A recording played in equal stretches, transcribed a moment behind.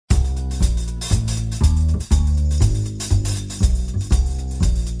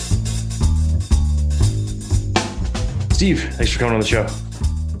Steve, thanks for coming on the show.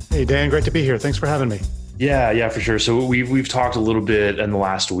 Hey, Dan, great to be here. Thanks for having me. Yeah, for sure. So we've talked a little bit in the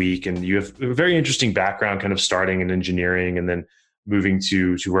last week, and you have a very interesting background, kind of starting in engineering and then moving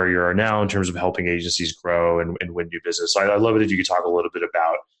to where you are now in terms of helping agencies grow and win new business. So I love it if you could talk a little bit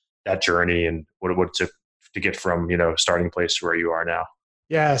about that journey and what it took to get from starting place to where you are now.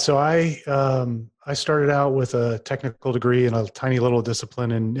 Yeah, so I started out with a technical degree in a tiny little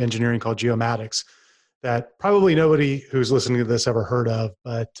discipline in engineering called geomatics that probably nobody who's listening to this ever heard of.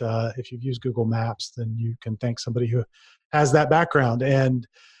 But if you've used Google Maps, then you can thank somebody who has that background. And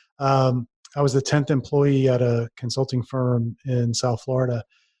I was the 10th employee at a consulting firm in South Florida.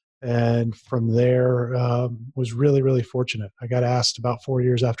 And from there, was really, really fortunate. I got asked about 4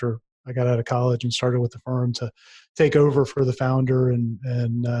 years after I got out of college and started with the firm to take over for the founder and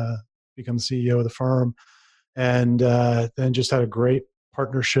become the CEO of the firm. And then just had a great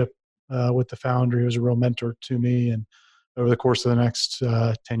partnership with the founder. He was a real mentor to me. And over the course of the next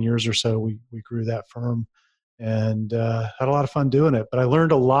 10 years or so, we grew that firm and had a lot of fun doing it. But I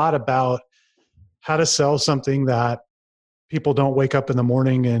learned a lot about how to sell something that people don't wake up in the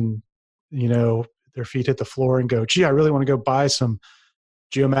morning and, their feet hit the floor and go, gee, I really want to go buy some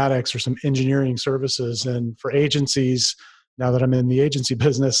geomatics or some engineering services. And for agencies, now that I'm in the agency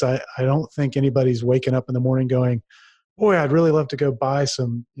business, I don't think anybody's waking up in the morning going, boy, I'd really love to go buy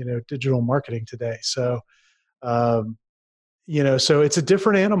some, digital marketing today. So, so it's a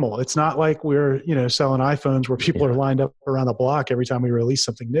different animal. It's not like we're, selling iPhones where people are lined up around the block every time we release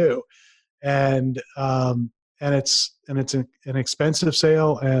something new. And it's an expensive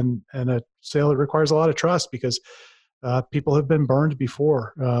sale and a sale that requires a lot of trust because people have been burned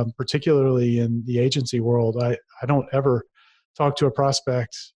before, particularly in the agency world. I don't ever talk to a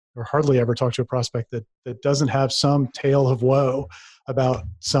prospect or hardly ever talk to a prospect that doesn't have some tale of woe about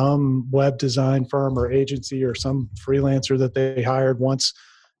some web design firm or agency or some freelancer that they hired once,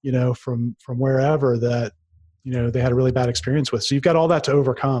 from wherever that, they had a really bad experience with. So you've got all that to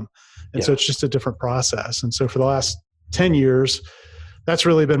overcome. And so it's just a different process. And so for the last 10 years, that's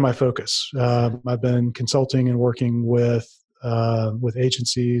really been my focus. I've been consulting and working with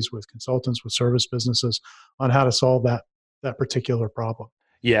agencies, with consultants, with service businesses on how to solve that particular problem.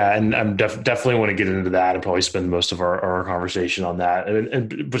 Yeah, and I'm definitely want to get into that and probably spend most of our conversation on that.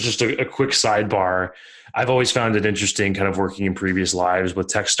 But just a quick sidebar, I've always found it interesting kind of working in previous lives with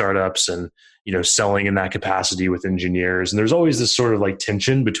tech startups and, selling in that capacity with engineers. And there's always this sort of like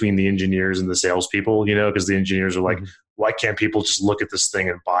tension between the engineers and the salespeople, because the engineers are like, why can't people just look at this thing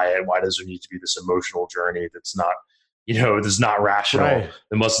and buy it? Why does there need to be this emotional journey that's not, that's not rational? Right.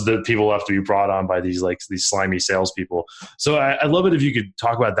 And most of the people have to be brought on by these slimy salespeople. So I love it if you could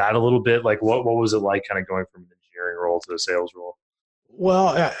talk about that a little bit. Like what was it like kind of going from an engineering role to a sales role?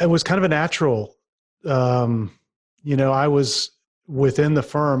 Well, it was kind of a natural, I was within the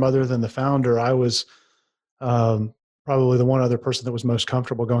firm other than the founder. I was probably the one other person that was most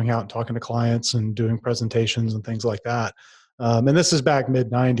comfortable going out and talking to clients and doing presentations and things like that. And this is back mid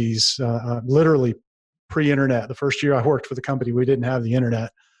 90s, literally pre-internet. The first year I worked for the company, we didn't have the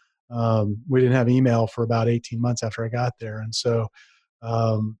internet. We didn't have email for about 18 months after I got there. And so,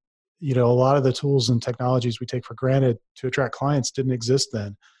 a lot of the tools and technologies we take for granted to attract clients didn't exist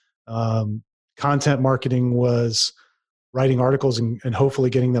then. Content marketing was writing articles and hopefully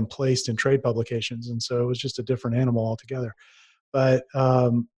getting them placed in trade publications. And so it was just a different animal altogether. But,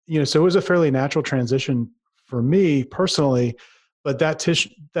 so it was a fairly natural transition for me personally, but that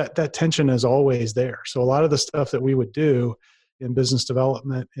tension is always there. So a lot of the stuff that we would do in business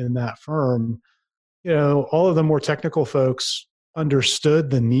development in that firm, all of the more technical folks understood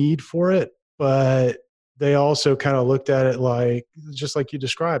the need for it, but they also kind of looked at it like, just like you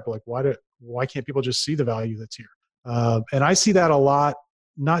described, like why can't people just see the value that's here? And I see that a lot,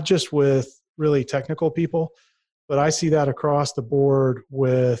 not just with really technical people, but I see that across the board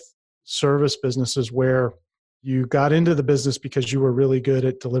with service businesses where you got into the business because you were really good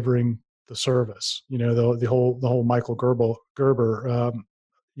at delivering the service. The whole Michael Gerber,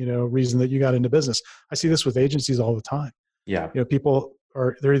 reason that you got into business. I see this with agencies all the time. Yeah. People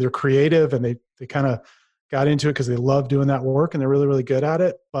they're either creative and they kind of got into it because they love doing that work and they're really, really good at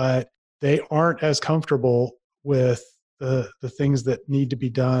it, but they aren't as comfortable with the things that need to be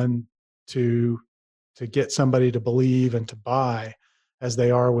done to get somebody to believe and to buy as they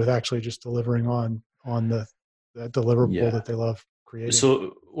are with actually just delivering on the deliverable that they love creating.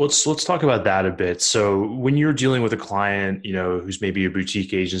 So let's talk about that a bit. So when you're dealing with a client, who's maybe a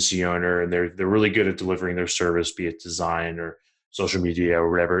boutique agency owner and they're really good at delivering their service, be it design or social media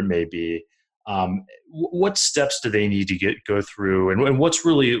or whatever it may be, What steps do they need to go through, and what's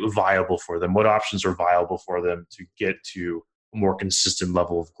really viable for them? What options are viable for them to get to a more consistent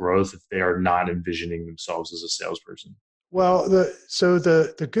level of growth if they are not envisioning themselves as a salesperson? Well,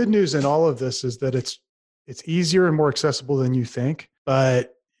 the good news in all of this is that it's easier and more accessible than you think,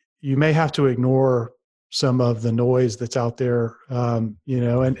 but you may have to ignore some of the noise that's out there, and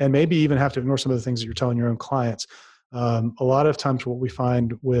maybe even have to ignore some of the things that you're telling your own clients. A lot of times what we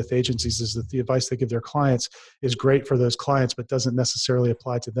find with agencies is that the advice they give their clients is great for those clients, but doesn't necessarily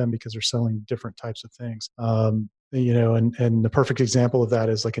apply to them because they're selling different types of things. And the perfect example of that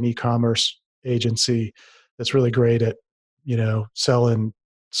is like an e-commerce agency that's really great at, selling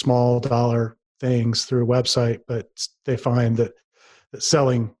small dollar things through a website, but they find that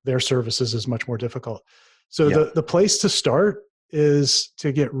selling their services is much more difficult. So Yeah. the place to start is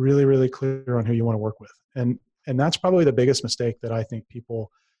to get really, really clear on who you want to work with. And that's probably the biggest mistake that I think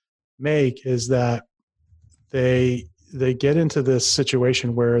people make, is that they get into this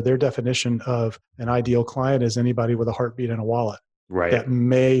situation where their definition of an ideal client is anybody with a heartbeat and a wallet Right. that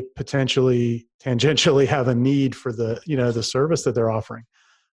may potentially tangentially have a need for the service that they're offering.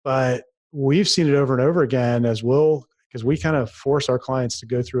 But we've seen it over and over again because we kind of force our clients to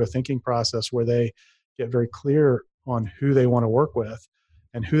go through a thinking process where they get very clear on who they want to work with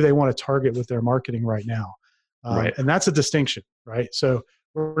and who they want to target with their marketing right now. Right. And that's a distinction, right? So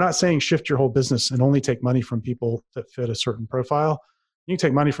we're not saying shift your whole business and only take money from people that fit a certain profile. You can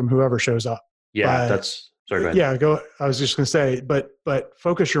take money from whoever shows up. Yeah. But Sorry, go ahead. yeah, I was just going to say, but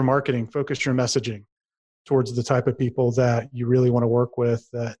focus your marketing, focus your messaging towards the type of people that you really want to work with,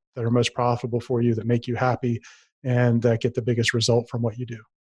 that are most profitable for you, that make you happy, and that get the biggest result from what you do.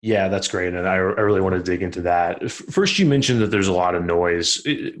 Yeah, that's great. And I really want to dig into that. First, you mentioned that there's a lot of noise.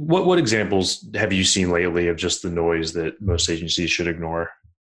 What examples have you seen lately of just the noise that most agencies should ignore?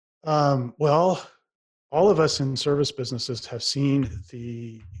 Well, all of us in service businesses have seen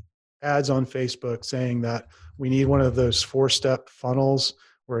the ads on Facebook saying that we need one of those 4-step funnels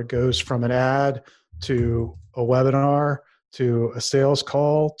where it goes from an ad to a webinar to a sales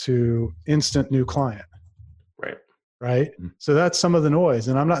call to instant new client. Right. Mm-hmm. So that's some of the noise.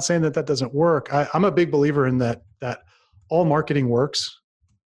 And I'm not saying that doesn't work. I'm a big believer in that all marketing works.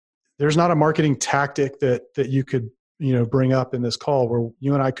 There's not a marketing tactic that you could, bring up in this call where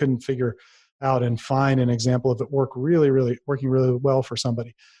you and I couldn't figure out and find an example of it working really well for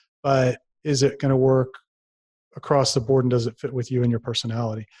somebody. But is it going to work across the board, and does it fit with you and your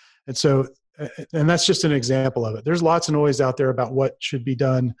personality? And so, and that's just an example of it. There's lots of noise out there about what should be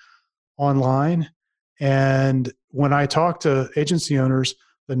done online. And when I talk to agency owners,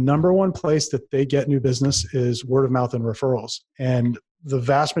 the number one place that they get new business is word of mouth and referrals. And the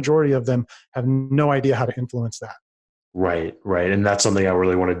vast majority of them have no idea how to influence that. Right. And that's something I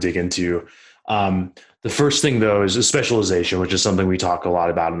really want to dig into. The first thing, though, is a specialization, which is something we talk a lot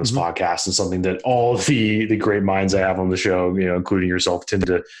about in this podcast, and something that all of the great minds I have on the show, including yourself, tend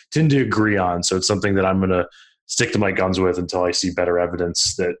to agree on. So it's something that I'm going to stick to my guns with until I see better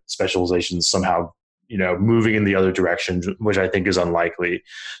evidence that specialization is somehow moving in the other direction, which I think is unlikely.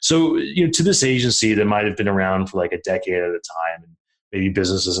 So, to this agency that might have been around for like a decade at a time, and maybe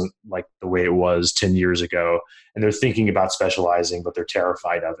business isn't like the way it was 10 years ago, and they're thinking about specializing, but they're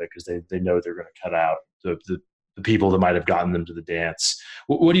terrified of it because they know they're going to cut out the people that might have gotten them to the dance.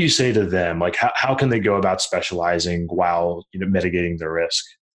 What do you say to them? Like, how can they go about specializing while, mitigating their risk?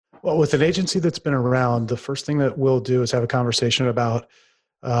 Well, with an agency that's been around, the first thing that we'll do is have a conversation about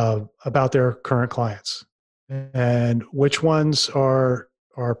their current clients and which ones are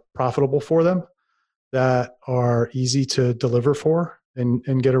profitable for them, that are easy to deliver for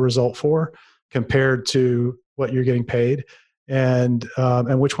and get a result for, compared to what you're getting paid, and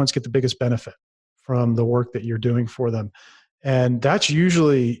which ones get the biggest benefit from the work that you're doing for them. And that's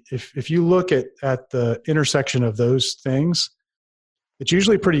usually, if you look at the intersection of those things, it's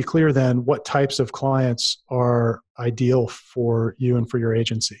usually pretty clear then what types of clients are ideal for you and for your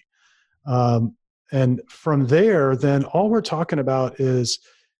agency. And from there, then all we're talking about is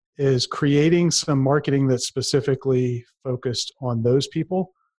creating some marketing that's specifically focused on those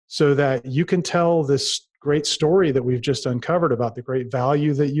people, so that you can tell this great story that we've just uncovered about the great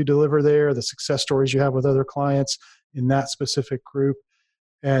value that you deliver there, the success stories you have with other clients in that specific group,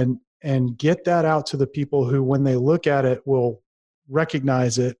 and get that out to the people who, when they look at it, will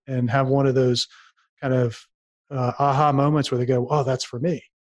recognize it and have one of those kind of aha moments where they go, "Oh, that's for me.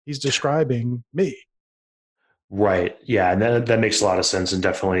 He's describing me." Right. Yeah. And that makes a lot of sense, and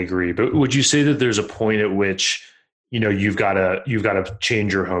definitely agree. But would you say that there's a point at which, you've got to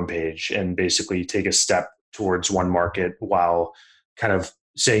change your homepage and basically take a step towards one market while kind of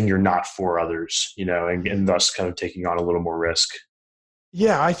saying you're not for others, and thus kind of taking on a little more risk.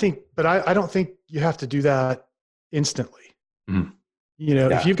 Yeah, but I don't think you have to do that instantly. Mhm.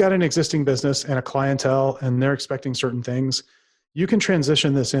 If you've got an existing business and a clientele and they're expecting certain things, you can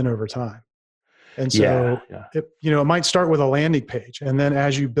transition this in over time. And so it might start with a landing page. And then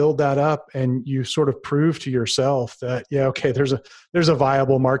as you build that up and you sort of prove to yourself that, okay, there's a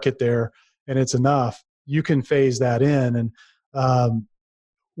viable market there and it's enough, you can phase that in. And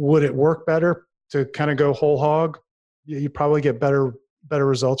would it work better to kind of go whole hog? You probably get better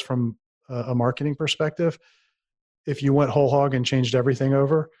results from a marketing perspective if you went whole hog and changed everything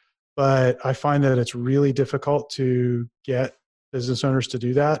over. But I find that it's really difficult to get business owners to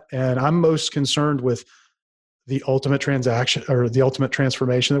do that. And I'm most concerned with the ultimate transaction or the ultimate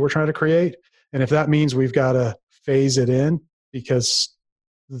transformation that we're trying to create. And if that means we've got to phase it in because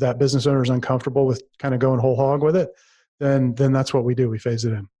that business owner is uncomfortable with kind of going whole hog with it, then that's what we do. We phase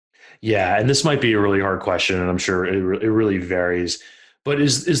it in. Yeah. And this might be a really hard question, and I'm sure it really varies. But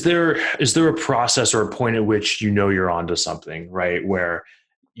is there a process or a point at which you're onto something, right? Where,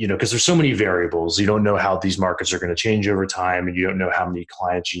 because there's so many variables, you don't know how these markets are going to change over time, and you don't know how many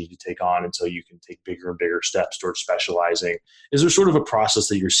clients you need to take on until you can take bigger and bigger steps towards specializing. Is there sort of a process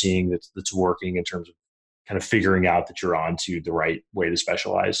that you're seeing that's working in terms of kind of figuring out that you're on to the right way to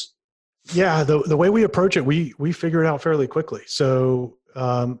specialize? Yeah, the way we approach it, we figure it out fairly quickly. So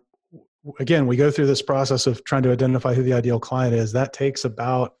again, we go through this process of trying to identify who the ideal client is. That takes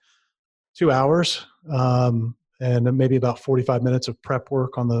about 2 hours. And maybe about 45 minutes of prep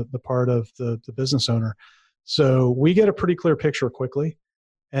work on the part of the business owner. So we get a pretty clear picture quickly.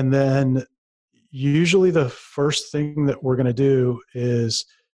 And then usually the first thing that we're going to do is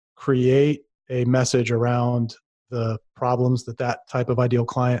create a message around the problems that type of ideal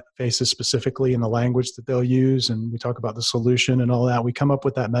client faces specifically in the language that they'll use. And we talk about the solution and all that. We come up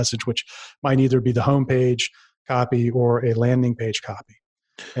with that message, which might either be the homepage copy or a landing page copy.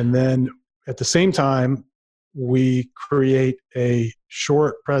 And then at the same time, we create a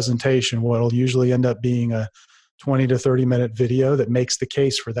short presentation, what will usually end up being a 20 to 30 minute video that makes the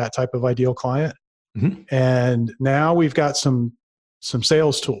case for that type of ideal client. Mm-hmm. And now we've got some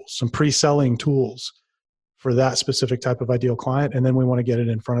sales tools, some pre-selling tools for that specific type of ideal client. And then we want to get it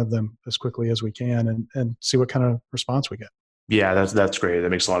in front of them as quickly as we can and see what kind of response we get. Yeah, that's great. That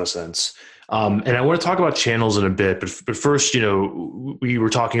makes a lot of sense. And I want to talk about channels in a bit, but first, we were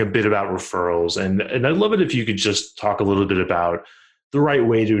talking a bit about referrals, and I'd love it if you could just talk a little bit about the right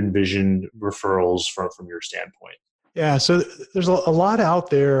way to envision referrals from your standpoint. Yeah, so there's a lot out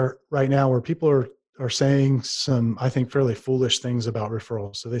there right now where people are saying some, I think, fairly foolish things about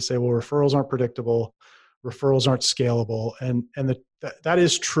referrals. So they say, well, referrals aren't predictable, referrals aren't scalable, and that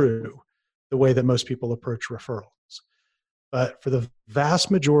is true, the way that most people approach referrals. But for the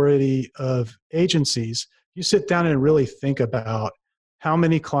vast majority of agencies, you sit down and really think about how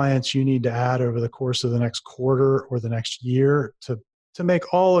many clients you need to add over the course of the next quarter or the next year to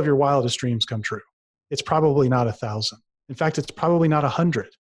make all of your wildest dreams come true. It's probably not 1,000. In fact, it's probably not 100.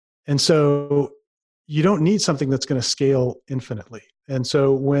 And so you don't need something that's going to scale infinitely. And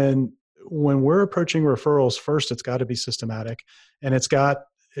so when we're approaching referrals, first, it's got to be systematic, and it's got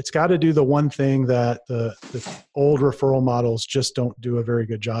to do the one thing that the old referral models just don't do a very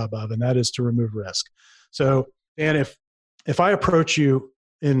good job of, and that is to remove risk. So, Dan, if I approach you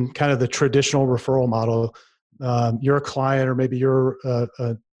in kind of the traditional referral model, you're a client or maybe you're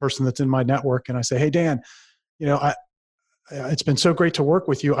a person that's in my network, and I say, hey, Dan, it's been so great to work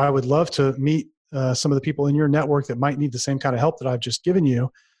with you. I would love to meet some of the people in your network that might need the same kind of help that I've just given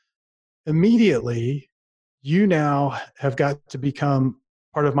you. Immediately, you now have got to become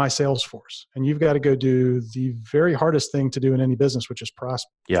part of my sales force, and you've got to go do the very hardest thing to do in any business, which is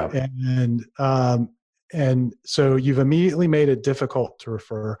prospect. Yeah. And so you've immediately made it difficult to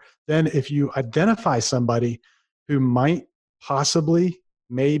refer. Then if you identify somebody who might possibly,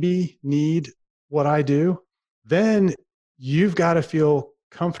 maybe need what I do, then you've got to feel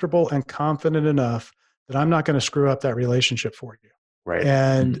comfortable and confident enough that I'm not going to screw up that relationship for you. Right.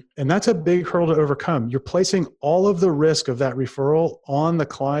 And that's a big hurdle to overcome. You're placing all of the risk of that referral on the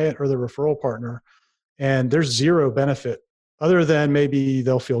client or the referral partner, and there's zero benefit other than maybe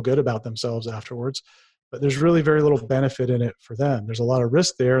they'll feel good about themselves afterwards. But there's really very little benefit in it for them. There's a lot of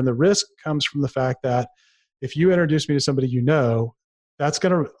risk there. And the risk comes from the fact that if you introduce me to somebody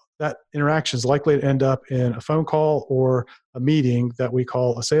that interaction is likely to end up in a phone call or a meeting that we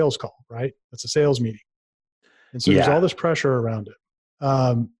call a sales call, right? That's a sales meeting. And so there's all this pressure around it.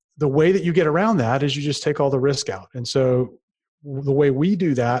 The way that you get around that is you just take all the risk out. And so the way we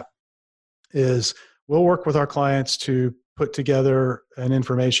do that is we'll work with our clients to put together an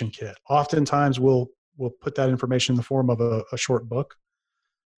information kit. Oftentimes we'll put that information in the form of a short book.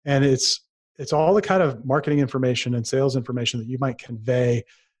 And it's all the kind of marketing information and sales information that you might convey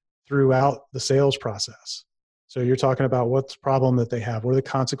throughout the sales process. So you're talking about what's the problem that they have, what are the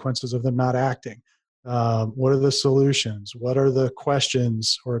consequences of them not acting, what are the solutions, what are the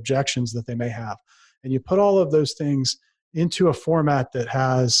questions or objections that they may have. And you put all of those things into a format that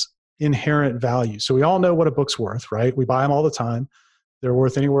has inherent value. So we all know what a book's worth, right? We buy them all the time. They're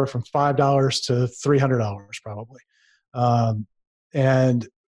worth anywhere from $5 to $300 probably. And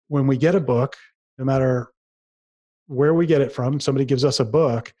when we get a book, no matter where we get it from, somebody gives us a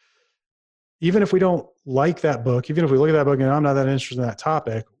book, even if we don't like that book, even if we look at that book and I'm not that interested in that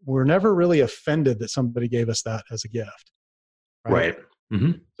topic, we're never really offended that somebody gave us that as a gift. Right.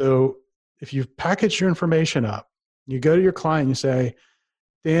 Mm-hmm. So if you package your information up, you go to your client and you say,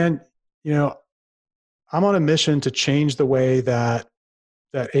 Dan, I'm on a mission to change the way that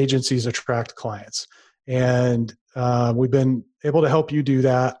agencies attract clients. And we've been able to help you do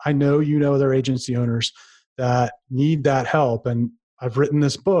that. I know you know other agency owners that need that help. And I've written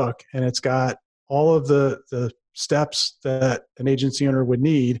this book and it's got all of the steps that an agency owner would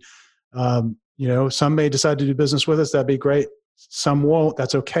need. Some may decide to do business with us. That'd be great. Some won't.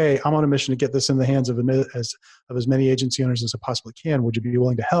 That's okay. I'm on a mission to get this in the hands of as many agency owners as I possibly can. Would you be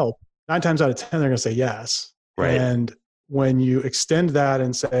willing to help? 9 times out of 10, they're going to say yes. Right. And when you extend that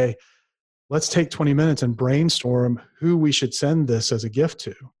and say, let's take 20 minutes and brainstorm who we should send this as a gift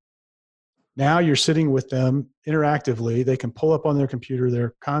to. Now you're sitting with them interactively. They can pull up on their computer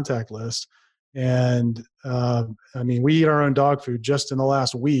their contact list. And we eat our own dog food. Just in the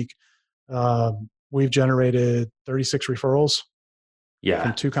last week, we've generated 36 referrals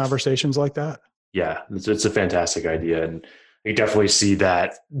from 2 conversations like that. Yeah, it's a fantastic idea. And I definitely see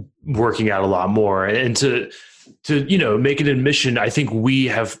that working out a lot more. And to make an admission, I think we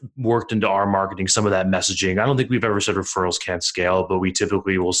have worked into our marketing some of that messaging. I don't think we've ever said referrals can't scale, but we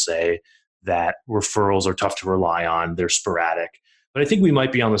typically will say that referrals are tough to rely on. They're sporadic. But I think we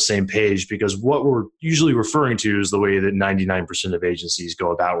might be on the same page, because what we're usually referring to is the way that 99% of agencies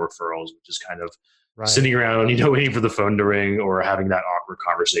go about referrals, which is kind of sitting around, waiting for the phone to ring or having that awkward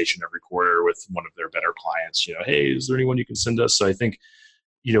conversation every quarter with one of their better clients. Hey, is there anyone you can send us? So I think,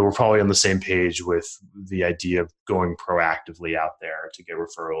 we're probably on the same page with the idea of going proactively out there to get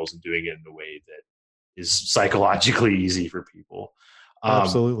referrals and doing it in a way that is psychologically easy for people.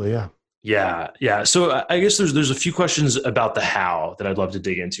 Absolutely. Yeah. Yeah. So I guess there's a few questions about the how that I'd love to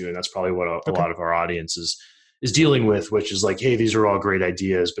dig into. And that's probably what a lot of our audience is dealing with, which is like, hey, these are all great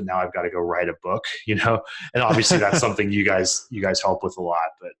ideas, but now I've got to go write a book, and obviously that's something you guys help with a lot.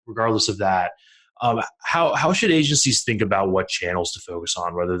 But regardless of that, how should agencies think about what channels to focus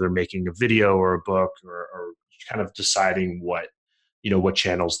on, whether they're making a video or a book, or kind of deciding what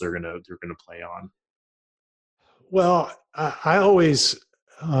channels they're gonna play on? Well, I always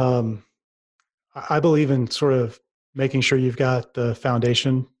I believe in sort of making sure you've got the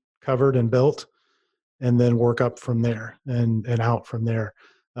foundation covered and built, and then work up from there and out from there.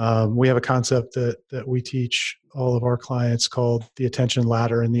 We have a concept that we teach all of our clients called the attention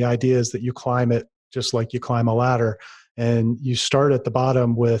ladder. And the idea is that you climb it just like you climb a ladder, and you start at the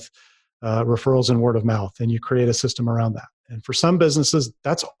bottom with referrals and word of mouth, and you create a system around that. And for some businesses,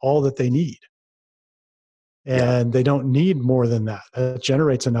 that's all that they need. And they don't need more than that. That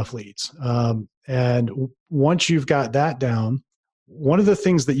generates enough leads. And once you've got that down, one of the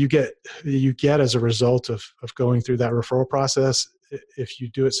things that you get as a result of going through that referral process, if you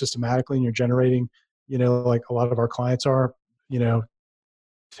do it systematically and you're generating, like a lot of our clients are,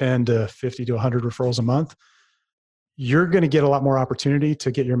 10 to 50 to 100 referrals a month, you're going to get a lot more opportunity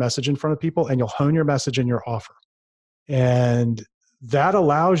to get your message in front of people, and you'll hone your message and your offer. And that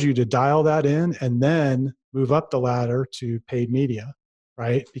allows you to dial that in and then move up the ladder to paid media,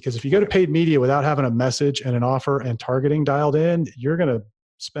 right? Because if you go to paid media without having a message and an offer and targeting dialed in, you're going to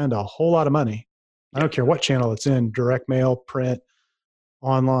spend a whole lot of money. I don't care what channel it's in, direct mail, print,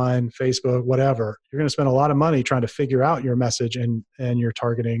 online, Facebook, whatever. You're going to spend a lot of money trying to figure out your message and your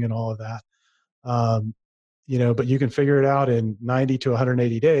targeting and all of that. But you can figure it out in 90 to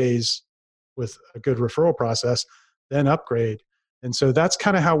 180 days with a good referral process, then upgrade. And so that's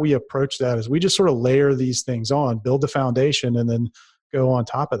kind of how we approach that, is we just sort of layer these things on, build the foundation, and then go on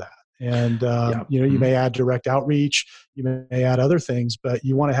top of that. And, you may add direct outreach, you may add other things, but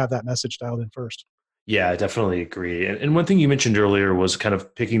you want to have that message dialed in first. Yeah, I definitely agree. And one thing you mentioned earlier was kind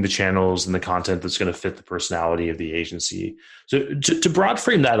of picking the channels and the content that's going to fit the personality of the agency. So to broad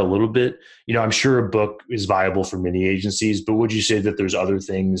frame that a little bit, I'm sure a book is viable for many agencies, but would you say that there's other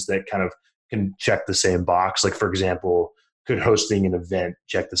things that kind of can check the same box? Like, for example, could hosting an event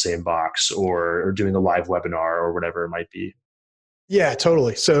check the same box, or doing a live webinar or whatever it might be? Yeah,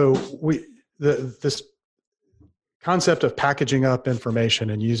 totally. So this concept of packaging up information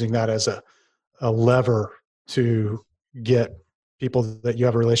and using that as a lever to get people that you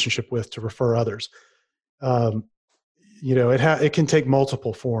have a relationship with to refer others. Um, it can take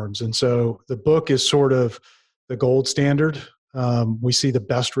multiple forms. And so the book is sort of the gold standard. We see the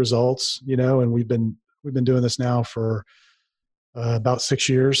best results, and we've been doing this now for about 6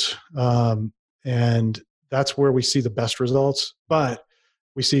 years. And that's where we see the best results, but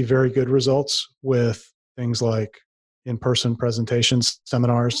we see very good results with things like in-person presentations,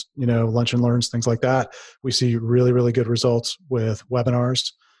 seminars, lunch and learns, things like that. We see really, really good results with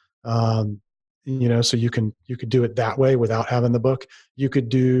webinars. So you could do it that way without having the book. You could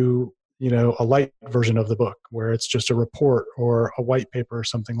do, a light version of the book where it's just a report or a white paper or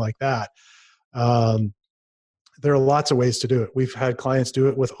something like that. There are lots of ways to do it. We've had clients do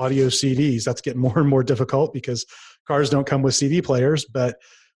it with audio CDs. That's getting more and more difficult because cars don't come with CD players. But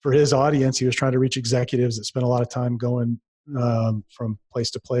for his audience, he was trying to reach executives that spend a lot of time going from place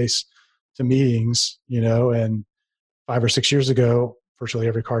to place to meetings, and 5 or 6 years ago, virtually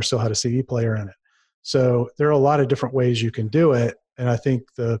every car still had a CD player in it. So there are a lot of different ways you can do it. And I think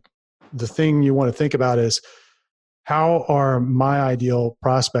the thing you want to think about is, how are my ideal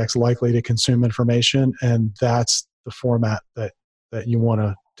prospects likely to consume information? And that's the format that you want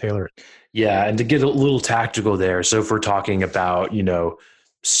to tailor it. Yeah. And to get a little tactical there. So if we're talking about,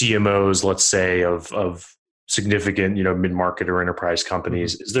 CMOs, let's say of significant, mid-market or enterprise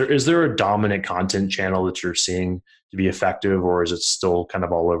companies, is there a dominant content channel that you're seeing to be effective, or is it still kind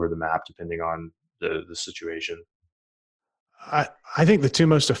of all over the map depending on the situation? I think the two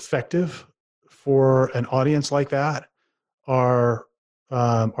most effective for an audience like that are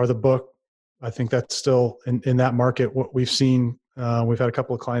the book. I think that's still in that market. What we've seen, we've had a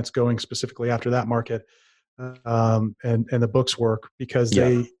couple of clients going specifically after that market, and the books work because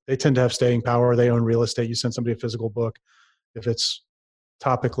they tend to have staying power. They own real estate. You send somebody a physical book, if it's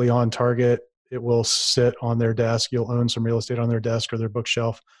topically on target, it will sit on their desk. You'll own some real estate on their desk or their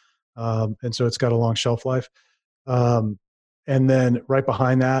bookshelf, and so it's got a long shelf life. And then right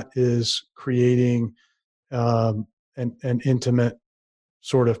behind that is creating an intimate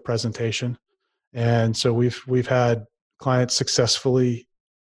sort of presentation. And so we've had clients successfully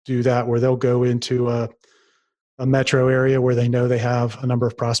do that, where they'll go into a metro area where they know they have a number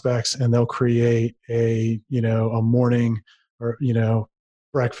of prospects, and they'll create a morning or,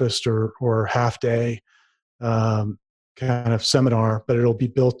 breakfast or half day kind of seminar, but it'll be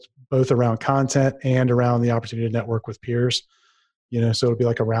built both around content and around the opportunity to network with peers. So it'll be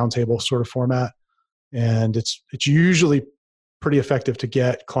like a roundtable sort of format. And it's usually pretty effective to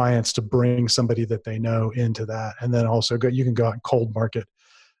get clients to bring somebody that they know into that. And then also you can go out and cold market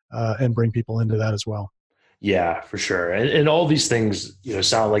and bring people into that as well. Yeah, for sure. And all these things,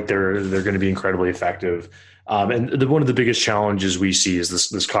 sound like they're going to be incredibly effective. And one of the biggest challenges we see is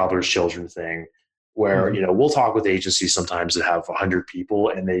this cobbler's children thing, where, we'll talk with agencies sometimes that have 100 people,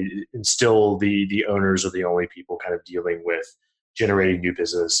 and still the owners are the only people kind of dealing with generating new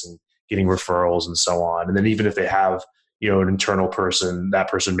business and getting referrals and so on. And then even if they have, an internal person, that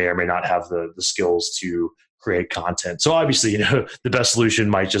person may or may not have the skills to create content. So obviously, the best solution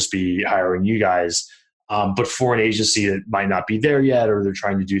might just be hiring you guys. But for an agency that might not be there yet, or they're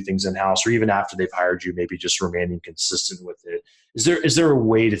trying to do things in-house, or even after they've hired you, maybe just remaining consistent with it. Is there a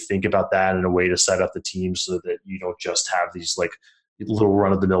way to think about that, and a way to set up the team so that you don't just have these like little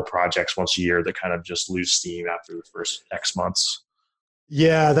run-of-the-mill projects once a year that kind of just lose steam after the first X months?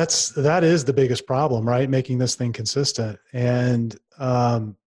 Yeah, that is the biggest problem, right? Making this thing consistent. And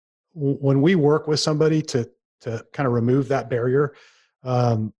when we work with somebody to kind of remove that barrier,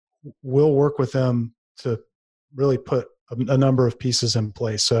 we'll work with them to really put a number of pieces in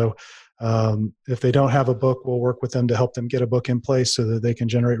place. So if they don't have a book, we'll work with them to help them get a book in place so that they can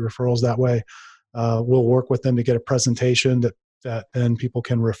generate referrals that way. We'll work with them to get a presentation that then people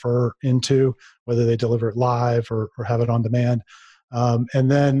can refer into, whether they deliver it live or have it on demand.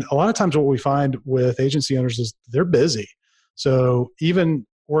 And then a lot of times what we find with agency owners is they're busy. So even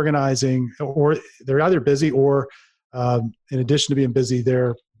organizing, or they're either busy or in addition to being busy,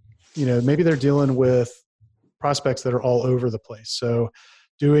 they're maybe they're dealing with prospects that are all over the place. So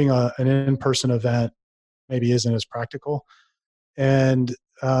doing an in-person event maybe isn't as practical. And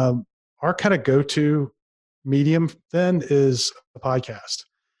our kind of go-to medium then is a podcast.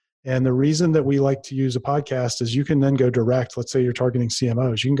 And the reason that we like to use a podcast is you can then go direct. Let's say you're targeting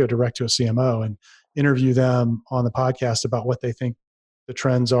CMOs. You can go direct to a CMO and interview them on the podcast about what they think the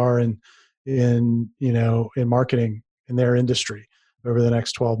trends are in marketing in their industry over the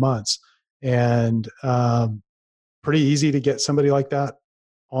next 12 months. And pretty easy to get somebody like that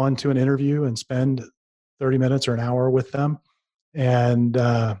onto an interview and spend 30 minutes or an hour with them. And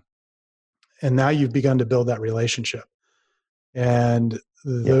now you've begun to build that relationship. And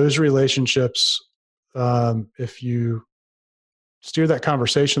those relationships, if you steer that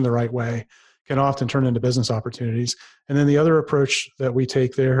conversation the right way, can often turn into business opportunities. And then the other approach that we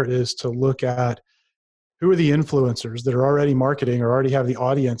take there is to look at who are the influencers that are already marketing or already have the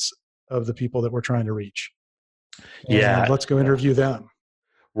audience of the people that we're trying to reach. And let's go interview them.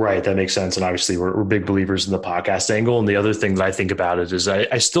 Right. That makes sense. And obviously we're big believers in the podcast angle. And the other thing that I think about it is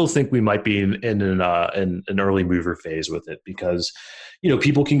I still think we might be in an early mover phase with it because,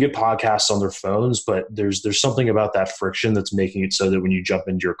 people can get podcasts on their phones, but there's something about that friction that's making it so that when you jump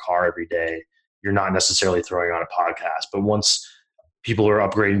into your car every day, you're not necessarily throwing on a podcast. But once people are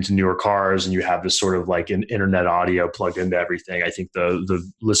upgrading to newer cars and you have this sort of like an internet audio plugged into everything, I think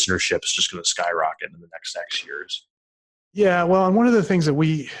the listenership is just going to skyrocket in the next X years. Yeah, well, and one of the things that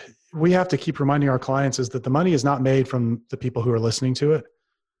we have to keep reminding our clients is that the money is not made from the people who are listening to it.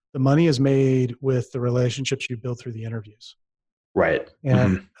 The money is made with the relationships you build through the interviews. Right.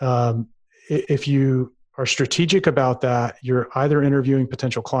 And if you are strategic about that, you're either interviewing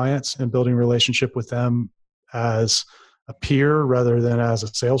potential clients and building a relationship with them as a peer rather than as a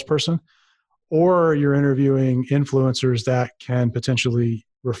salesperson, or you're interviewing influencers that can potentially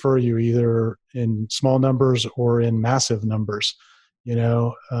refer you either in small numbers or in massive numbers,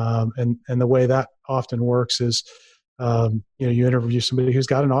 and the way that often works is, you interview somebody who's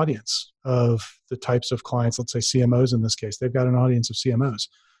got an audience of the types of clients, let's say CMOs in this case, they've got an audience of CMOs.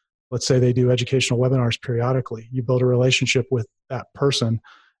 Let's say they do educational webinars periodically. You build a relationship with that person,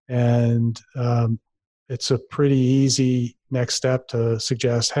 and it's a pretty easy next step to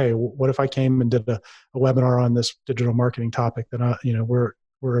suggest, hey, what if I came and did a webinar on this digital marketing topic that we're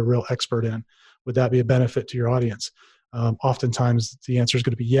a real expert in? Would that be a benefit to your audience? Oftentimes the answer is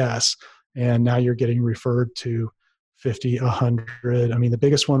going to be yes. And now you're getting referred to 50, 100. I mean, the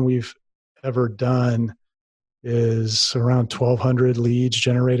biggest one we've ever done is around 1,200 leads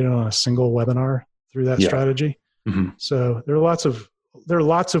generated on a single webinar through that strategy. Mm-hmm. So there are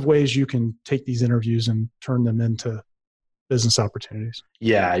lots of ways you can take these interviews and turn them into business opportunities.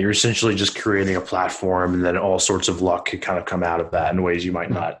 Yeah, you're essentially just creating a platform, and then all sorts of luck could kind of come out of that in ways you might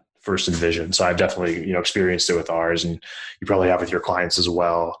not first envision. So I've definitely experienced it with ours, and you probably have with your clients as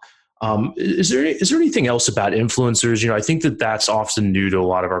well. Is there anything else about influencers? I think that's often new to a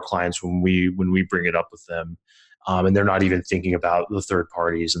lot of our clients when we bring it up with them, and they're not even thinking about the third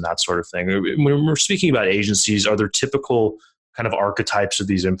parties and that sort of thing. When we're speaking about agencies, are there typical kind of archetypes of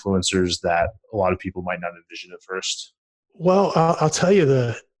these influencers that a lot of people might not envision at first? Well, I'll tell you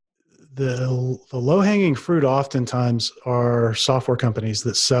the low-hanging fruit oftentimes are software companies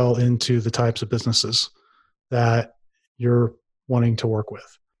that sell into the types of businesses that you're wanting to work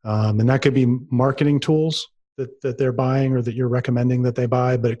with. And that could be marketing tools that they're buying or that you're recommending that they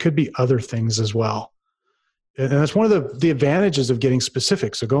buy, but it could be other things as well. And that's one of the advantages of getting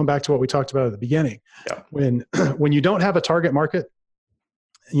specific. So going back to what we talked about at the beginning, when you don't have a target market,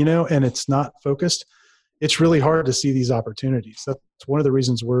 and it's not focused, it's really hard to see these opportunities. That's one of the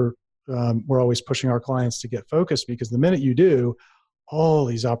reasons we're always pushing our clients to get focused, because the minute you do, all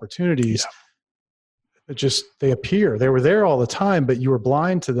these opportunities, they appear. They were there all the time, but you were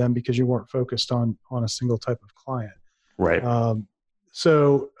blind to them because you weren't focused on a single type of client. Right.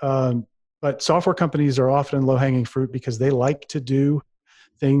 But software companies are often low-hanging fruit because they like to do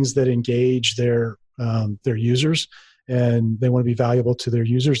things that engage their users, and they want to be valuable to their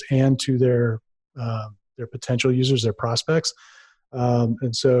users and to their potential users, their prospects.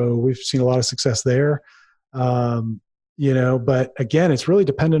 And so we've seen a lot of success there. But again, it's really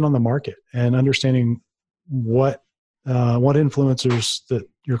dependent on the market and understanding what influencers that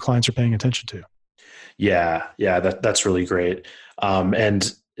your clients are paying attention to. Yeah, that's really great.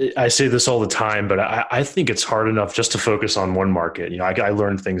 And I say this all the time, but I think it's hard enough just to focus on one market. I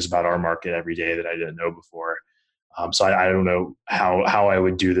learned things about our market every day that I didn't know before. So I don't know how I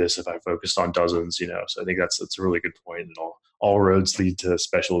would do this if I focused on dozens, So I think that's a really good point. And all roads lead to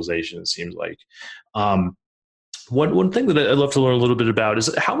specialization, it seems like. One thing that I'd love to learn a little bit about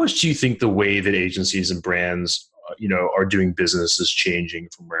is how much do you think the way that agencies and brands, are doing business is changing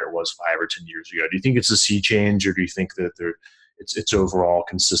from where it was 5 or 10 years ago? Do you think it's a sea change, or do you think that it's overall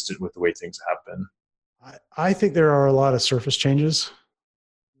consistent with the way things have been? I think there are a lot of surface changes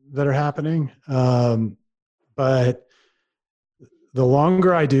that are happening. But the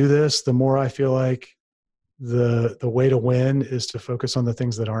longer I do this, the more I feel like the way to win is to focus on the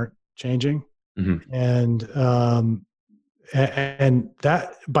things that aren't changing. Mm-hmm. And And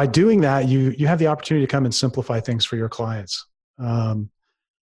that by doing that, you have the opportunity to come and simplify things for your clients. And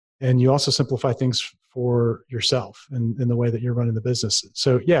you also simplify things for yourself in the way that you're running the business.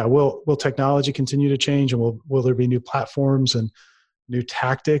 So yeah, will technology continue to change, and will there be new platforms and new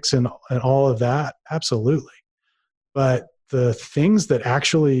tactics and all of that? Absolutely. But the things that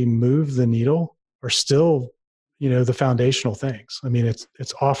actually move the needle are still, the foundational things. I mean,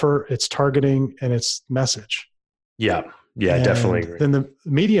 it's offer, it's targeting, and it's message. Yeah. Yeah, and definitely agree. Then the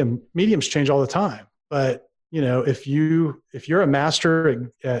mediums change all the time. But if you're a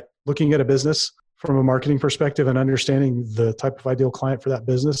master at looking at a business from a marketing perspective and understanding the type of ideal client for that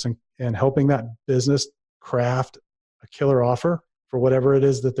business and helping that business craft a killer offer for whatever it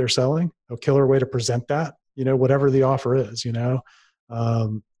is that they're selling, a killer way to present that, whatever the offer is,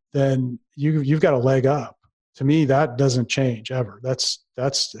 then you've got a leg up. To me, that doesn't change ever. That's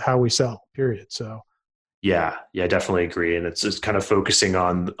how we sell, period. So. Yeah, definitely agree. And it's kind of focusing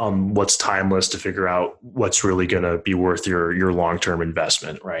on what's timeless to figure out what's really going to be worth your long-term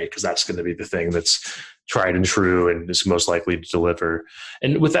investment, right? Because that's going to be the thing that's tried and true and is most likely to deliver.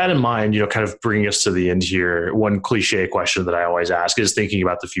 And with that in mind, kind of bringing us to the end here, one cliche question that I always ask is thinking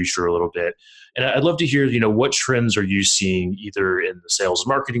about the future a little bit. And I'd love to hear, what trends are you seeing either in the sales and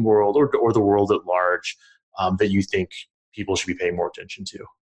marketing world or the world at large that you think people should be paying more attention to?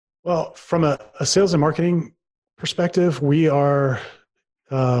 Well, from a sales and marketing perspective, we're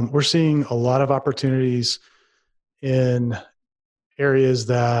seeing a lot of opportunities in areas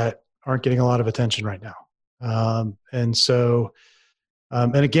that aren't getting a lot of attention right now. And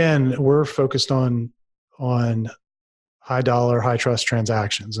again, we're focused on high dollar, high trust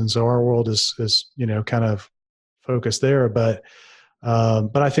transactions. And so our world is kind of focused there. But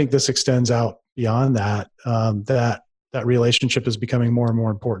I think this extends out beyond that, that relationship is becoming more and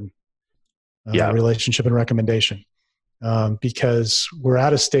more important. Relationship and recommendation, because we're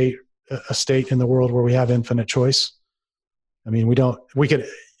at a state in the world where we have infinite choice. I mean, we could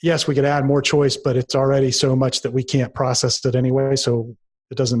add more choice, but it's already so much that we can't process it anyway. So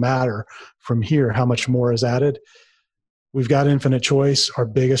it doesn't matter from here how much more is added. We've got infinite choice. Our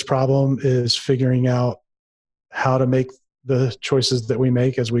biggest problem is figuring out how to make the choices that we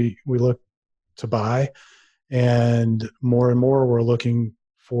make as we look to buy. And more we're looking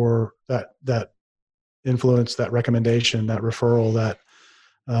for that influence, that recommendation, that referral, that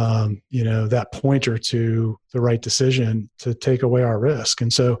that pointer to the right decision to take away our risk.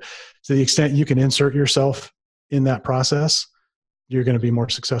 And so to the extent you can insert yourself in that process, you're going to be more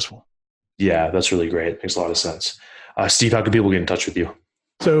successful. Yeah, that's really great. Makes a lot of sense. Steve, how can people get in touch with you?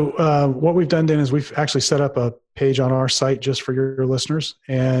 So what we've done, Dan, is we've actually set up a page on our site just for your listeners.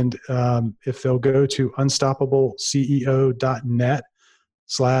 And if they'll go to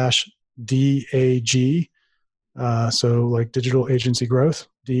unstoppableceo.net/DAG, so like digital agency growth,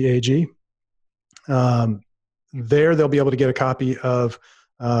 DAG, there they'll be able to get a copy of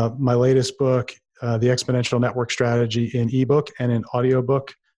my latest book, The Exponential Network Strategy, in ebook and in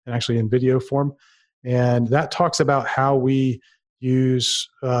audiobook, and actually in video form. And that talks about how we use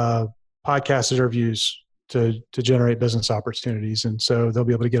podcast interviews to generate business opportunities. And so they'll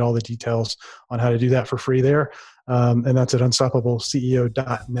be able to get all the details on how to do that for free there. And that's at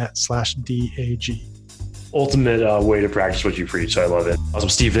unstoppableceo.net/DAG. Ultimate way to practice what you preach. I love it. Awesome.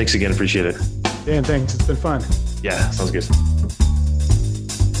 Steve, thanks again. Appreciate it. Dan, thanks. It's been fun. Yeah, sounds good.